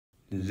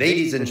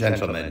Ladies and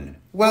gentlemen,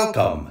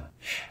 welcome.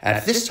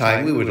 At this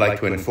time, we would like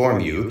to inform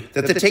you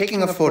that the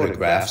taking of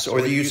photographs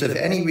or the use of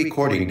any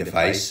recording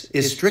device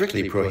is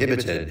strictly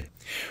prohibited.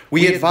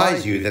 We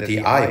advise you that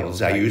the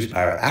aisles are used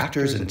by our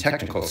actors and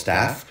technical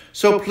staff,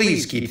 so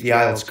please keep the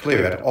aisles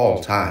clear at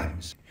all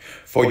times.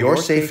 For your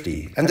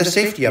safety and the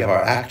safety of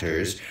our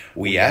actors,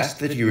 we ask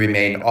that you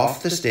remain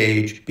off the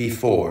stage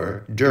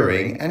before,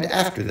 during, and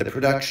after the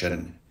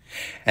production.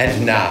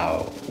 And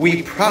now,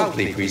 we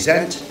proudly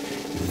present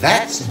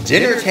That's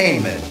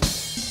Dinnertainment.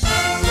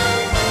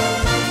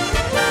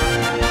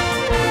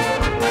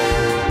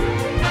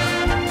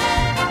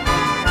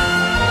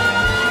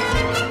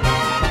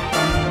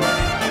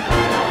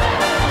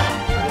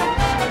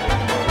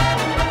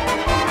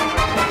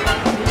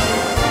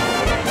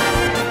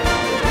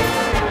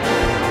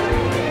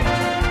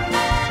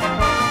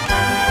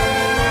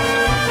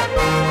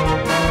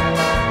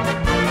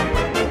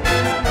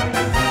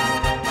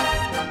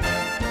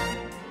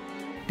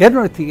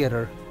 Dinner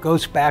theater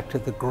goes back to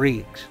the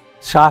Greeks,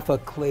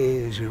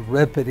 Sophocles,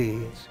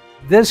 Euripides.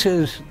 This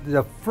is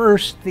the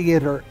first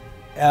theater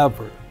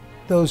ever.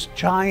 Those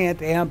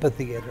giant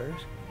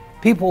amphitheaters,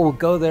 people would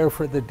go there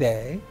for the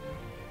day.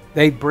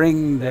 They'd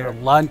bring their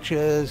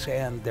lunches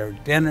and their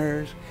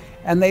dinners,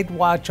 and they'd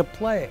watch a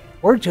play.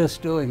 We're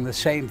just doing the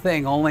same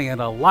thing, only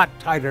in a lot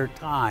tighter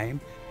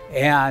time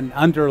and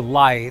under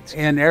lights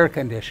and air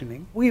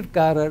conditioning. We've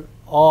got it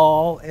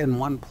all in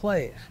one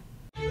place.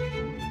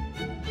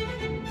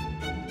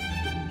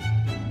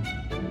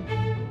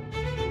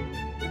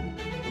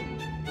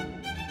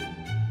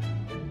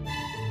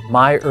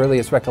 My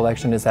earliest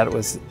recollection is that it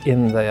was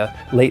in the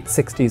late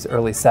 60s,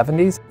 early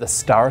 70s. The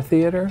Star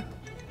Theater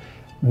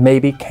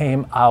maybe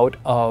came out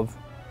of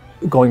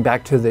going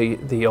back to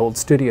the old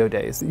studio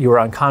days. You were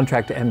on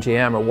contract to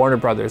MGM or Warner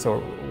Brothers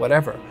or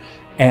whatever.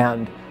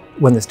 And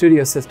when the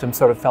studio system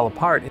sort of fell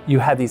apart, you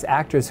had these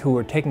actors who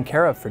were taken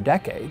care of for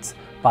decades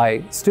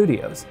by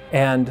studios.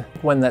 And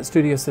when that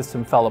studio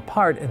system fell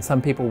apart and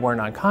some people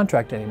weren't on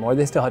contract anymore,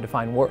 they still had to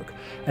find work.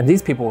 And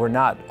these people were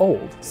not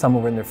old. Some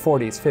were in their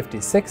 40s, 50s,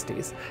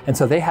 60s. And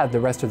so they had the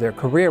rest of their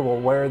career. Well,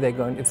 where are they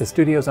going? If the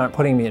studios aren't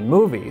putting me in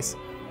movies,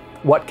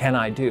 what can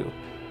I do?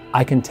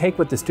 I can take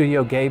what the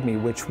studio gave me,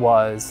 which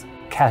was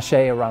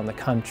cachet around the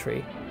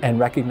country and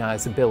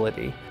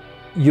recognizability.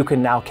 You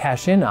can now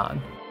cash in on.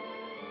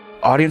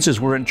 Audiences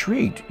were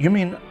intrigued. You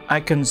mean I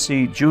can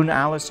see June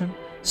Allison,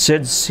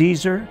 Sid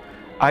Caesar,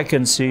 I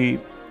can see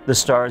the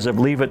stars of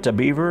Leave It to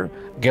Beaver,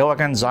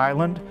 Gilligan's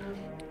Island,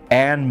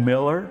 Ann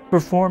Miller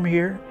perform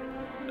here?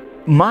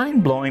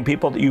 Mind-blowing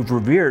people that you've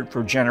revered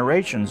for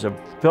generations of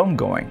film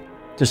going,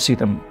 to see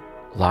them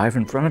live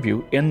in front of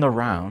you, in the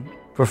round,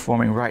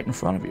 performing right in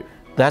front of you.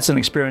 That's an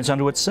experience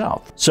unto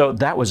itself. So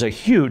that was a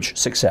huge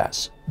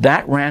success.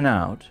 That ran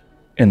out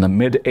in the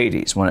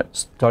mid-'80s when it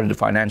started to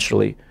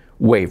financially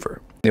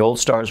waver. The old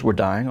stars were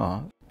dying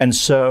off. And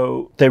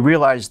so they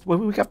realized, well,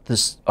 we got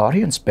this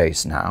audience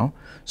base now,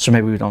 so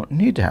maybe we don't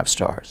need to have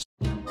stars.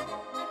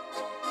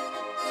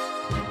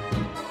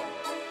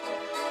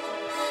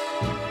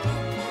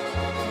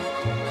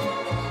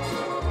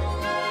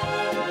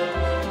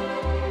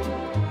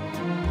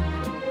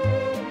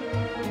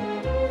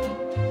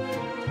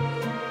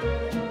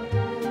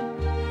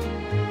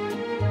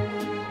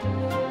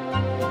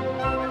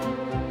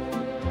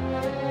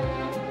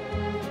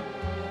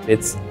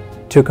 It's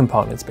two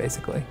components,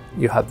 basically.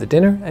 You have the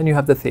dinner and you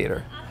have the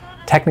theater.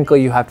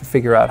 Technically, you have to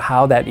figure out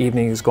how that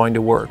evening is going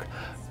to work.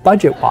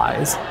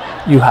 Budget-wise,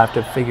 you have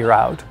to figure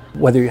out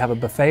whether you have a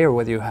buffet or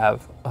whether you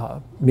have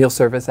meal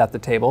service at the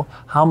table.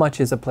 How much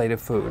is a plate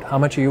of food? How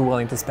much are you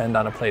willing to spend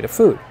on a plate of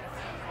food?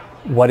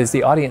 What is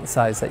the audience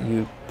size that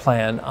you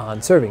plan on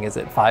serving? Is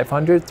it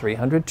 500,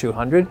 300,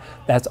 200?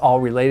 That's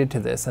all related to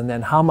this. And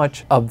then how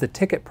much of the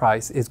ticket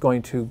price is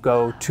going to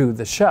go to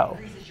the show?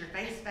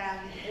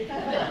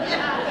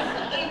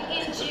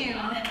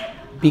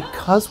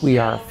 Because we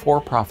are a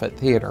for-profit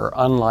theater,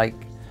 unlike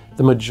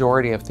the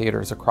majority of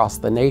theaters across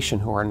the nation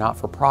who are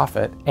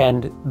not-for-profit,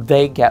 and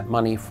they get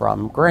money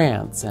from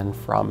grants and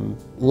from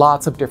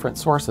lots of different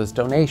sources,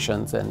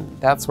 donations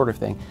and that sort of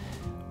thing,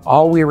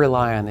 all we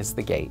rely on is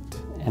the gate.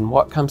 And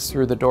what comes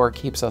through the door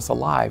keeps us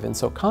alive. And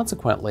so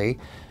consequently,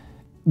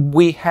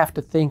 we have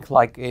to think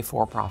like a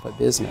for-profit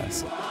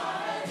business.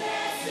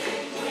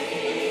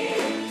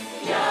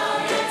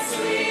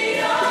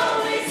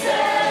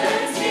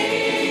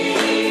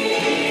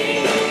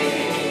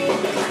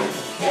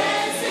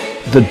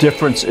 The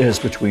difference is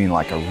between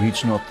like a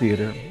regional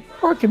theater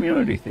or a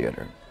community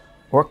theater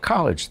or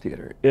college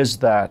theater is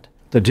that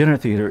the dinner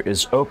theater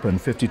is open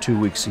 52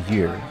 weeks a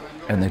year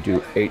and they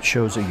do 8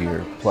 shows a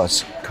year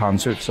plus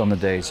concerts on the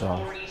days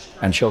off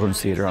and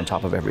children's theater on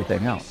top of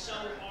everything else.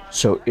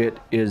 So it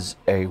is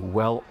a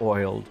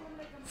well-oiled,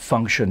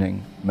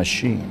 functioning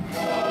machine.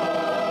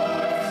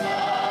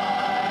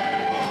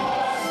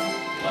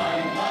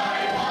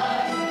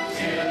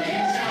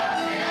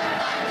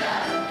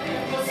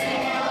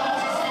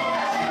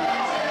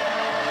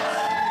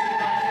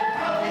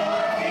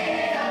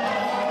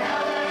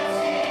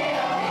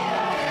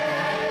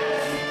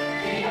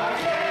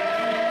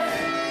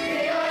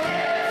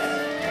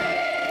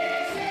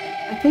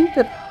 think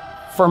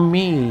that for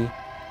me,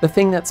 the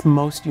thing that's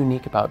most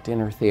unique about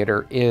dinner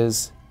theater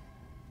is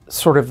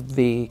sort of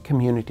the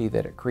community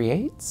that it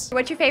creates.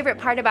 What's your favorite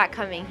part about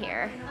coming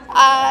here?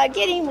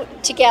 Getting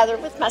together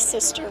with my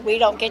sister. We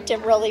don't get to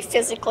really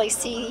physically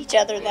see each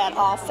other that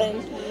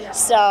often,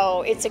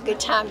 so it's a good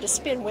time to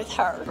spend with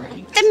her.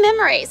 The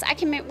memories.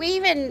 We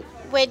even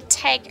would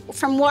take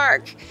from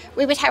work,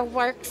 we would have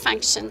work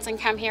functions and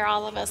come here,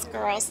 all of us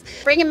girls.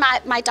 Bringing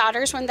my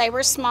daughters when they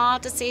were small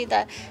to see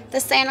the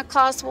Santa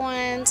Claus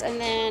ones, and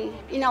then,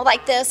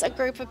 like this, a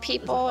group of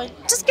people.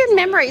 Just good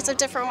memories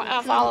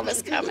of all of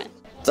us coming.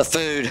 The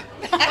food.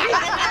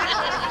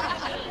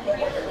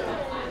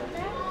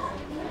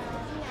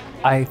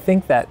 I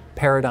think that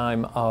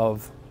paradigm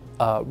of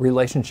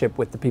relationship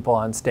with the people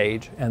on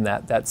stage and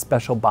that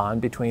special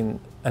bond between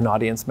an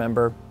audience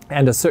member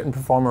and a certain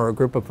performer or a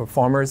group of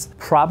performers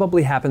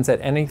probably happens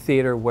at any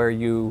theater where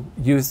you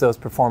use those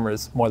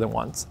performers more than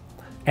once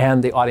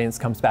and the audience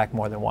comes back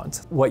more than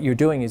once. What you're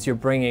doing is you're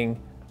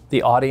bringing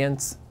the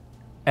audience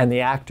and the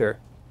actor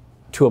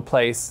to a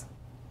place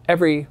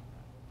every,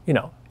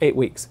 8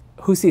 weeks.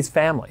 Who sees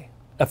family?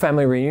 A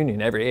family reunion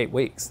every 8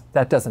 weeks.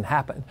 That doesn't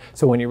happen.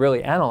 So when you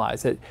really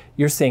analyze it,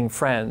 you're seeing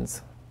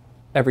friends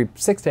every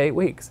 6 to 8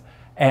 weeks.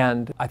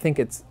 And I think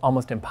it's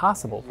almost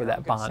impossible for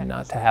that bond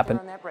not to happen.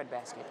 On that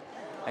breadbasket.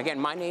 Again,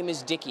 my name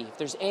is Dickie. If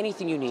there's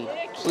anything you need,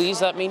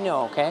 please let me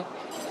know, okay?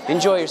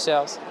 Enjoy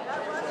yourselves.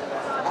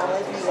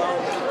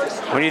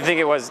 What do you think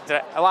it was?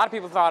 A lot of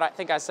people I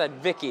think I said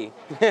Vicky.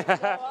 Oh, I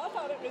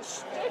thought it was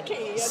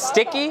Sticky.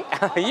 Sticky?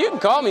 You can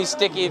call me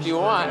Sticky if you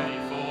want.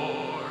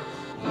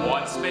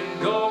 What's been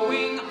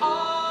going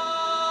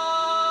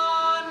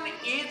on?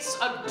 It's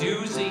a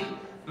doozy,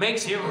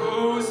 makes you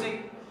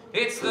woozy.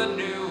 It's the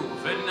new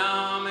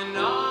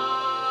phenomenon.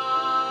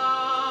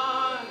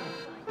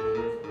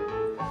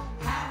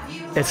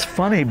 It's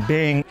funny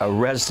being a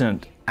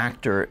resident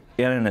actor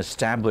in an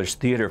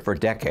established theater for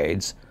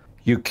decades.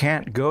 You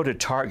can't go to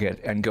Target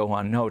and go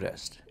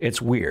unnoticed.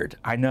 It's weird.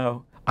 I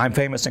know I'm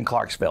famous in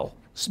Clarksville.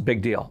 It's a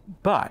big deal.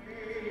 But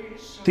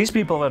these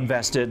people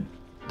invested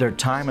their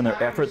time and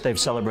their effort. They've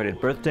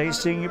celebrated birthdays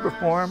seeing you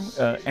perform,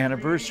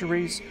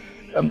 anniversaries,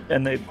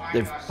 and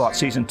they've bought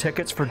season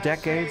tickets for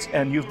decades,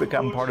 and you've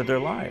become part of their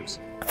lives.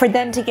 For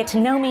them to get to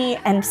know me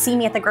and see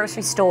me at the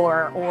grocery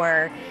store,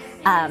 or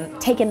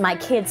taking my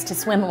kids to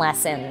swim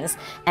lessons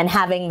and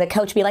having the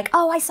coach be like,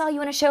 oh, I saw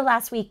you in a show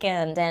last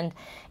weekend. And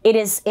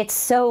it's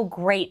so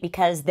great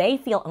because they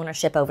feel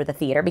ownership over the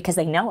theater because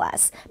they know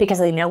us, because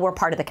they know we're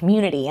part of the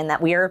community and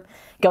that we're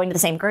going to the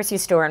same grocery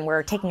store and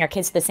we're taking our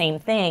kids to the same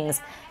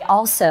things.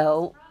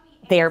 Also,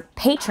 they're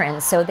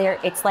patrons, so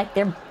it's like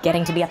they're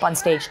getting to be up on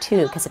stage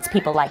too because it's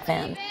people like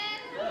them.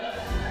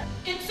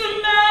 It's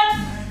a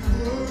man.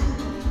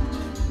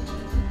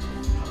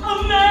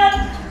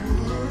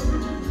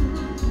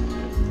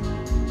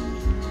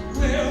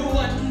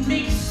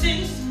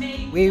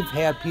 We've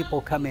had people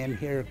come in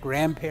here,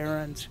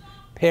 grandparents,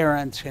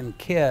 parents, and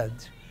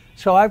kids.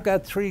 So I've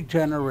got 3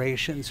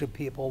 generations of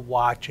people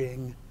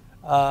watching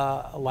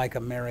like a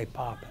Mary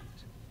Poppins.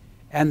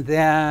 And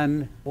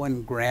then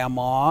when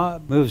grandma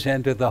moves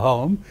into the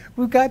home,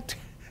 we've got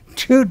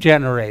 2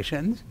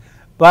 generations,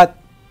 but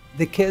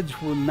the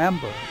kids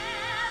remember.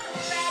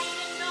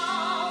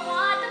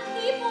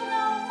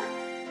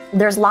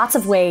 There's lots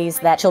of ways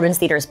that children's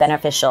theater is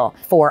beneficial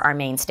for our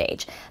main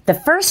stage. The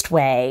first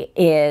way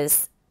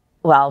is,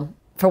 well,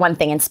 for one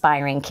thing,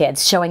 inspiring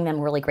kids, showing them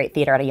really great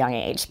theater at a young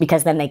age,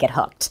 because then they get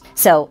hooked.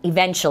 So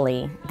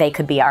eventually, they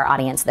could be our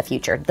audience of the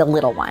future, the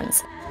little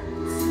ones.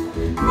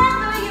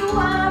 Never you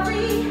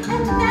worry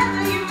and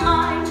never you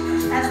mind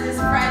as this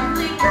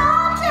friendly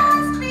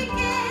contest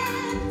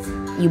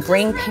begins. You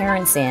bring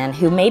parents in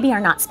who maybe are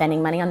not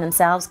spending money on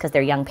themselves because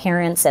they're young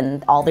parents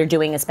and all they're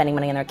doing is spending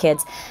money on their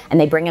kids, and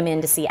they bring them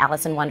in to see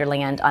Alice in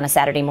Wonderland on a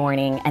Saturday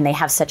morning, and they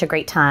have such a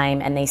great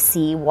time and they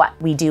see what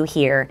we do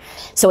here.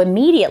 So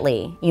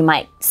immediately you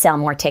might sell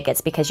more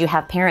tickets because you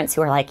have parents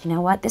who are like, you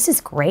know what, this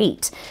is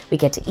great. We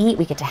get to eat,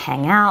 we get to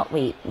hang out,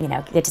 we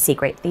get to see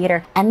great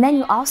theater. And then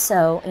you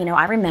also,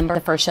 I remember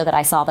the first show that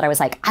I saw that I was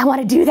like, I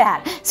want to do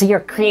that. So you're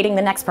creating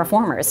the next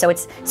performers. So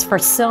it's for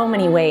so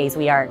many ways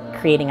we are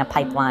creating a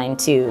pipeline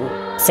to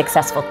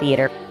successful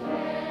theater.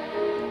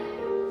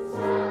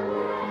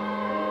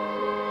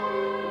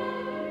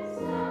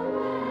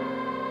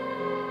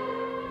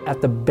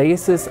 At the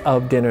basis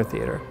of dinner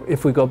theater,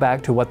 if we go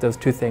back to what those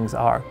 2 things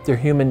are, they're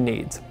human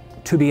needs: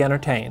 to be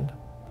entertained,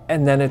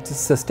 and then it's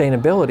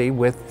sustainability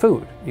with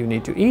food. You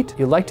need to eat,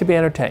 you like to be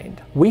entertained.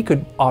 We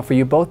could offer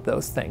you both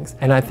those things,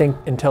 and I think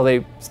until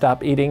they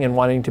stop eating and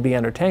wanting to be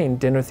entertained,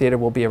 dinner theater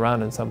will be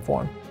around in some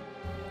form.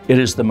 It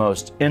is the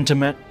most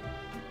intimate,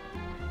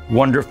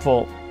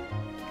 wonderful,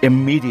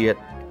 immediate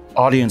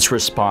audience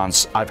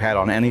response I've had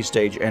on any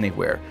stage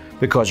anywhere,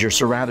 because you're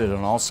surrounded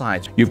on all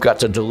sides. You've got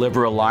to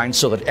deliver a line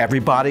so that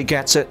everybody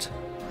gets it.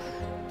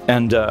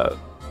 And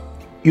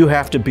you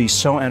have to be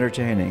so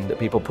entertaining that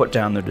people put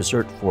down their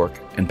dessert fork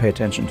and pay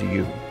attention to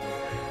you.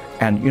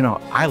 And you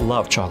know, I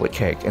love chocolate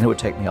cake, and it would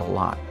take me a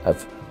lot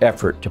of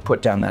effort to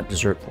put down that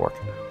dessert fork.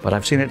 But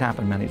I've seen it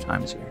happen many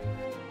times here.